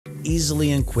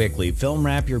Easily and quickly film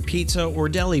wrap your pizza or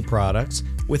deli products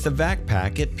with the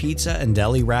VacPak-It pizza and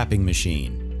deli wrapping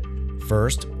machine.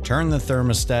 First, turn the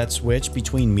thermostat switch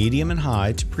between medium and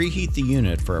high to preheat the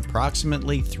unit for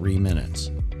approximately 3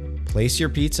 minutes. Place your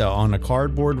pizza on a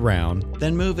cardboard round,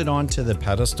 then move it onto the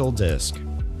pedestal disc.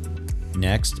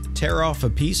 Next, tear off a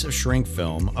piece of shrink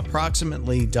film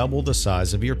approximately double the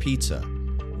size of your pizza.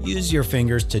 Use your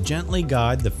fingers to gently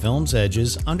guide the film's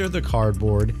edges under the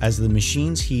cardboard as the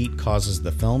machine's heat causes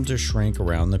the film to shrink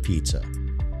around the pizza.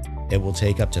 It will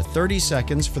take up to 30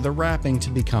 seconds for the wrapping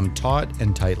to become taut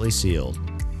and tightly sealed.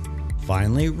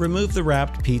 Finally, remove the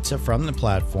wrapped pizza from the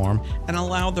platform and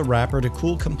allow the wrapper to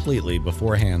cool completely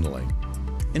before handling.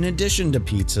 In addition to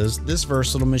pizzas, this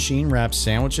versatile machine wraps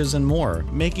sandwiches and more,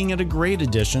 making it a great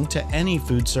addition to any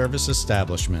food service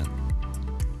establishment.